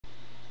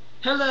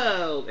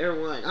Hello,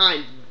 everyone.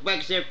 I'm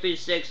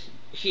Wax056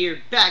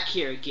 here, back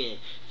here again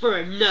for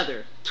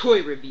another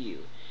toy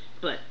review.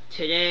 But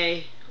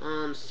today,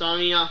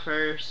 starting off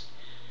first,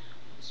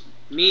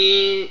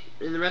 me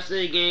and the rest of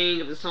the gang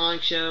of the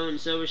Sonic Show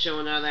and Silver Show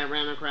and all that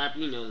random crap.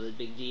 You know the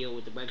big deal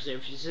with the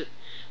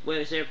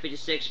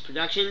Wax056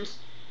 Productions.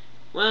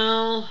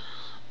 Well,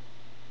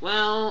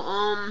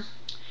 well,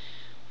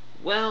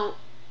 well.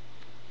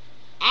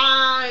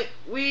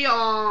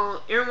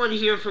 Everyone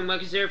here from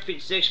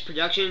Wax056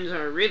 Productions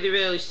are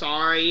really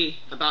sorry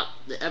about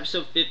the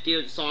episode 50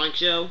 of the Sonic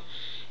Show.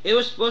 It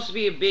was supposed to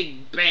be a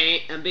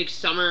big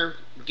summer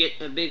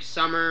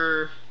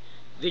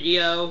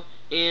video,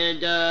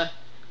 and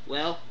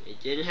well,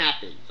 it didn't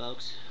happen,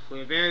 folks.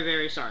 We're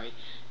very sorry.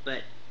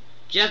 But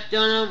Jeff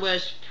Dunham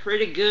was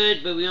pretty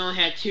good, but we only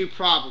had two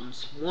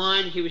problems.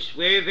 One, he was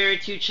very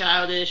too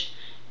childish,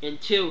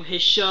 and two,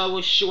 his show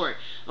was short.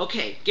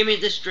 Okay, give me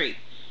this straight.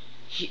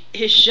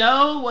 His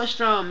show was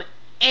from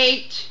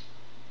 8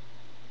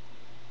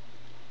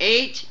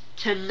 to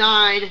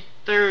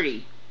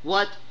 9:30.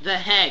 What the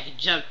heck,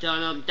 Jeff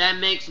Dunham? That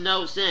makes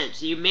no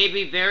sense. You made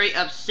me very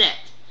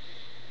upset.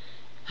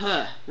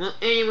 Well,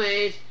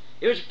 anyways,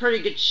 it was a pretty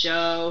good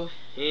show,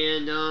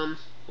 and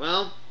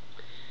well,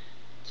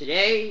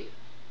 today,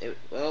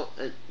 put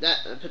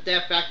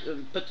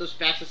those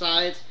facts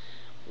aside.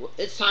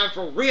 It's time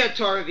for real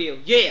toy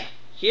review. Yeah,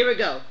 here we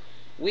go.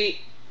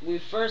 We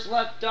first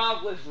left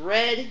off with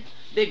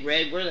Big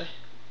Red. Where the?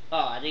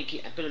 Oh, I think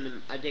I put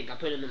him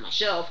in my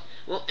shelf.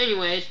 Well,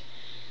 anyways,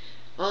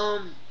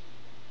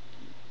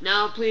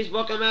 now please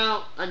welcome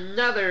out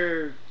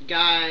another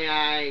guy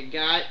I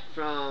got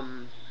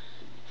from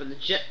the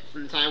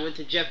time I went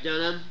to Jeff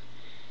Dunham.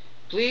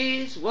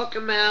 Please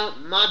welcome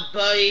out my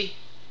buddy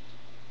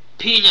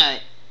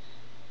Peanut.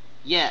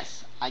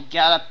 Yes, I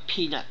got a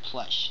Peanut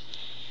plush.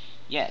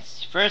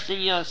 Yes, first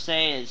thing you'll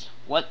say is,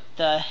 what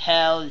the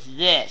hell is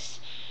this?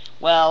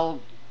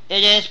 Well,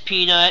 it is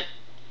Peanut.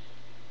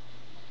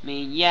 I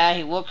mean, yeah,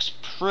 he looks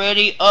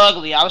pretty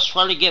ugly. I was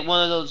trying to get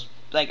one of those,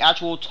 like,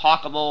 actual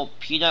talkable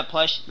Peanut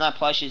not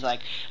plushies, like,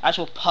 an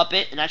actual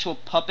puppet,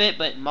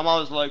 but my mom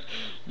was like,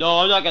 no,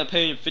 I'm not gonna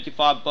pay him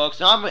 $55.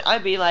 And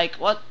I'd be like,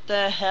 what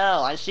the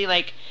hell? I see,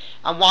 like,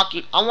 I'm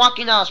walking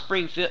out of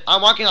Springfield,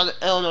 I'm walking out of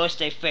the Illinois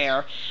State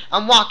Fair,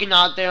 I'm walking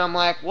out there, I'm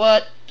like,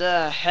 what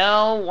the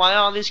hell? Why are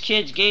all these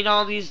kids getting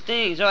all these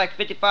things? They're like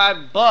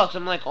 $55.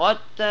 I'm like,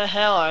 what the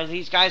hell? Are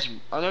these guys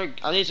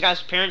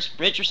parents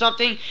rich or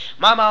something?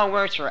 My mom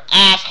works her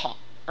ass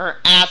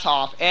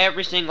off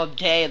every single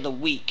day of the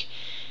week.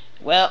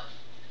 Well,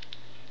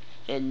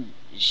 and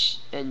these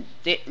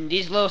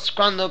little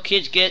scrawny little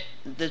kids get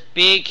this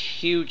big,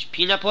 huge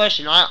Peanut plush,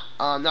 and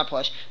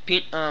puppet,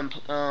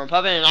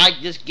 and I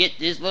just get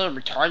this little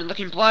retarded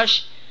looking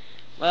plush.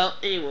 Well,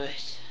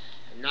 anyways,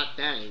 I'm not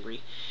that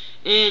angry.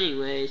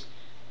 Anyways,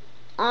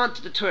 on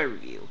to the toy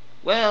review.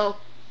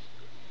 Well,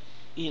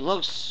 he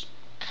looks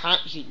kinda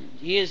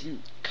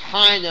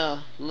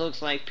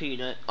looks like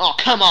Peanut. Oh,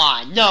 come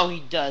on! No, he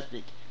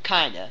doesn't.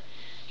 Kinda.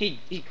 He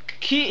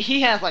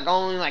has like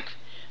only like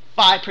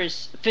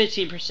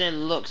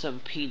 15% looks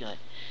of Peanut.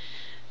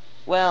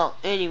 Well,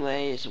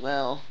 anyways,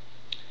 well,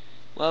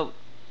 we're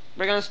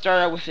gonna start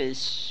out with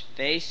his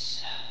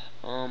face.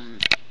 Yeah,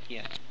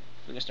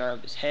 we're gonna start out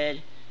with his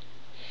head.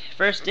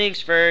 First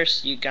things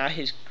first, you got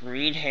his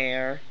green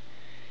hair.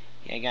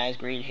 Yeah, guys,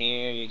 green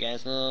hair. You got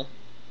his little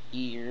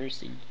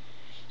ears, and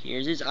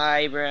here's his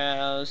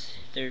eyebrows.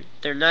 They're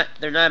not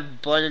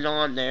blended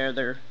on there.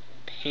 They're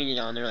painted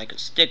on there like a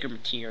sticker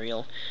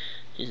material.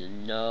 His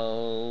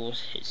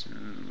nose, his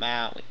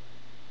mouth.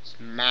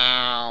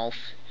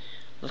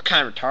 Looks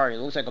kind of retarded. It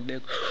looks like a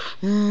big,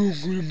 oh, I'm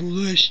gonna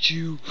molest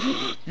you.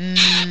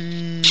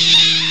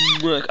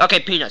 Okay,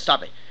 Peanut,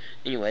 stop it.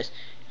 Anyways,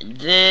 and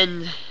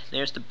then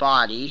there's the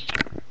body.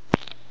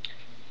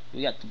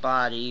 We got the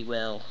body.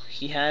 Well,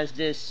 he has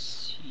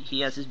his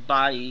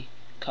body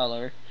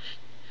color.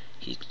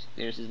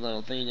 There's his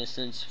little thing in a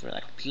sense for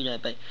like a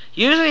Peanut, but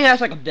usually he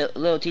has like a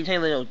little tiny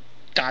little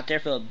dot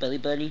there for a belly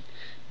button,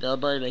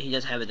 but he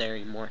doesn't have it there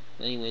anymore.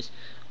 But anyways,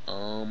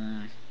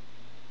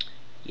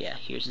 yeah,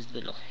 here's his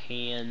little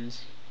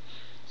hands,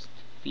 his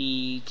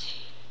feet,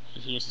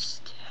 and here's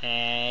his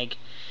tag.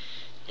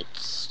 It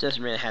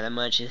doesn't really have that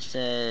much. It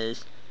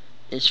says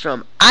it's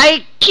from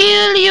I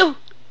Kill You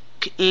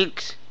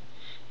Inks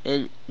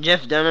and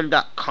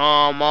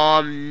JeffDunham.com.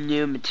 All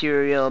new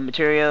material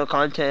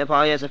content,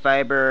 polyester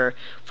fiber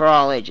for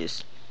all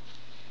ages.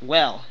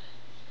 Well,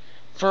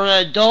 for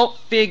an adult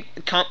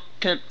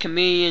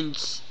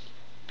comedian's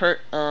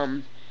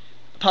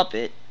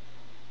puppet,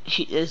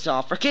 is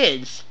all for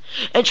kids.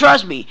 And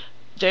trust me,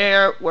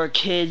 there were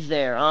kids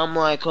there. I'm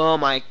like, oh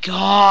my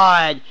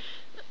god.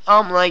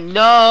 I'm like,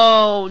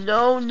 no, I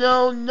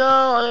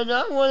do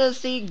not want to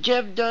see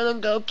Jeff Dunham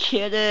go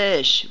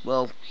kiddish.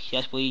 Well,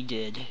 that's what he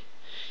did.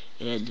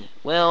 And,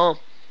 well,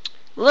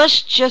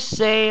 let's just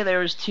say there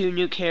was two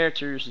new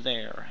characters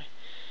there.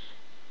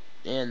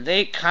 And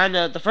they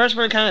the first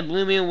one kinda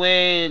blew me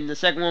away, and the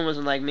second one was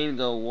like, made me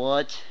go,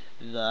 what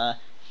the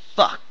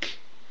fuck?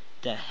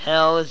 The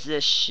hell is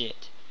this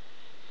shit?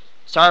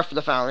 Sorry for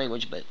the foul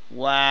language, but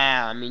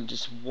wow. I mean,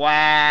 just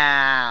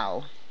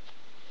wow.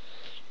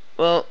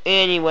 Well,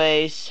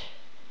 anyways.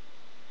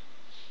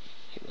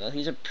 Well,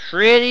 he's a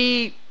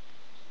pretty...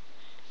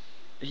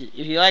 If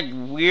you like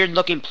weird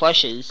looking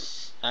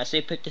plushes, I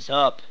say pick this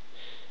up.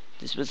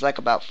 This was like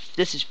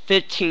this is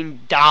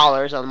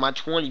 $15 on my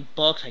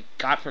 $20 I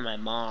got from my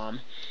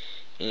mom.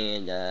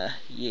 And,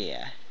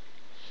 yeah.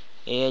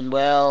 And,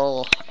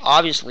 well,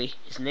 obviously,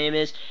 his name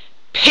is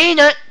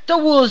Peanut the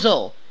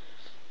Woozle.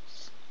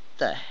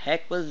 The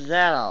heck was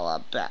that all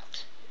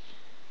about?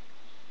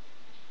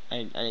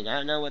 I did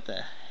not know what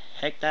the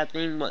heck that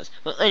thing was.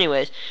 Well,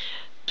 anyways,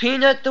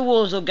 Peanut the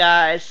Woozle,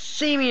 guys.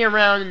 See me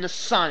around in the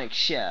Sonic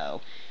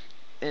show.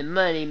 And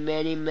many,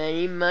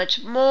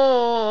 much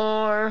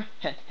more.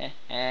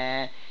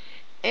 In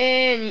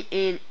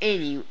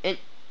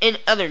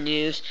other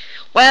news,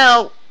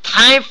 well,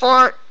 time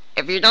for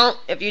if you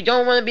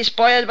don't want to be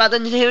spoiled about the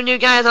two new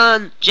guys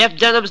on Jeff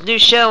Dunham's new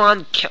show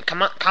on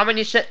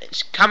Comedy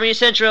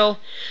Central,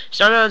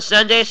 starting on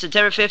Sunday,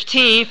 September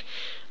 15th.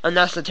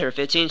 Not September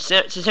 15th,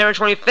 September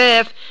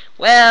 25th.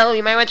 Well,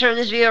 you might want to turn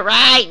this video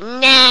right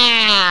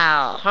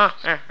now.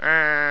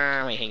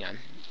 Wait, hang on.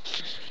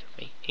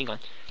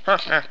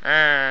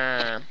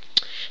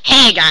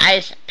 Hey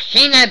guys,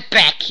 Peanut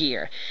back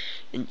here,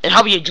 and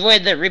hope you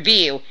enjoyed the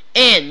review.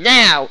 And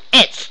now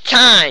it's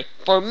time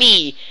for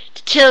me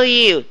to tell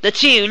you the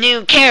two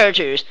new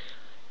characters.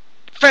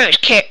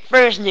 First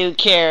new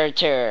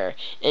character,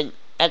 and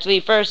actually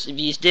first, if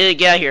you did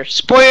get out here,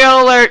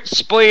 spoiler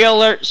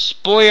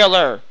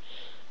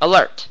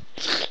alert.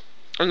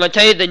 I'm gonna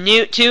tell you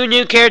the two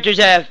new characters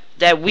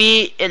that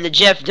we in the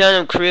Jeff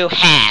Dunham crew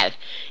have.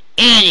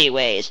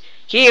 Anyways,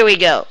 here we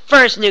go.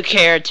 First new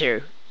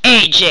character,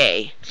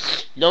 AJ,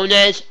 known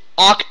as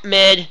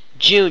Ahmed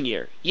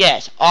Jr.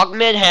 Yes,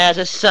 Ahmed has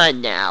a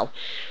son now.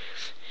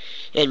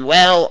 And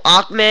well,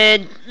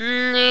 Ahmed,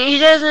 he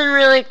doesn't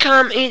really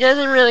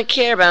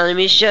care about him.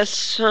 He's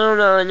just, I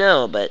don't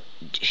know, but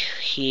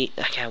I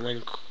got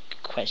one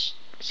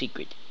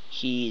secret.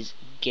 He's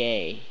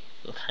gay.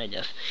 Well, kind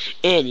of.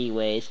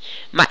 Anyways,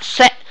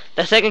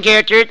 the second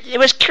character, it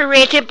was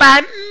created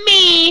by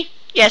me.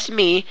 Yes,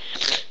 me.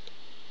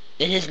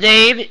 And his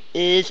name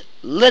is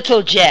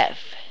Little Jeff.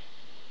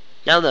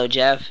 Now, Little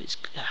Jeff, he's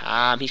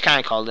kind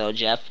of called Little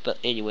Jeff, but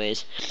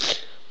anyways,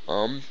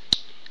 I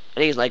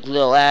think he's like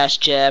Little Ass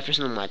Jeff or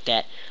something like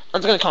that.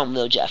 I'm just gonna call him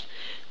Little Jeff.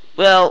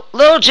 Well,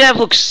 Little Jeff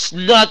looks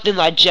nothing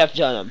like Jeff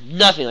Dunham.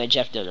 Nothing like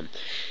Jeff Dunham.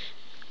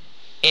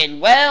 And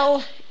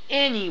well,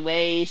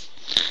 anyways,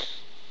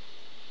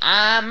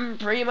 I'm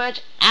pretty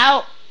much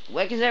out.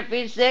 Wake us up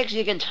at 6.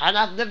 You can turn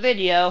off the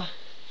video.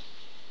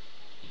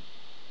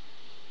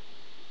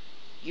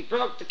 You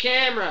broke the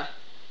camera.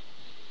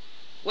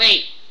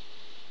 Wait.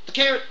 The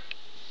camera...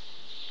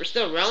 We're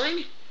still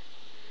rolling?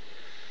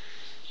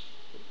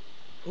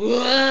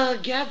 Whoa,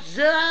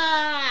 Gaza!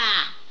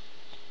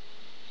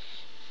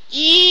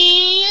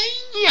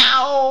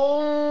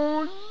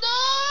 No!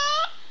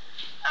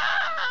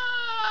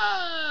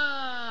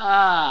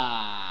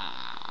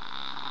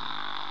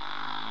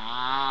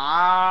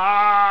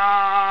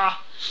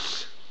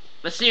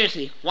 But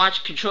seriously,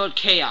 watch Controlled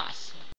Chaos.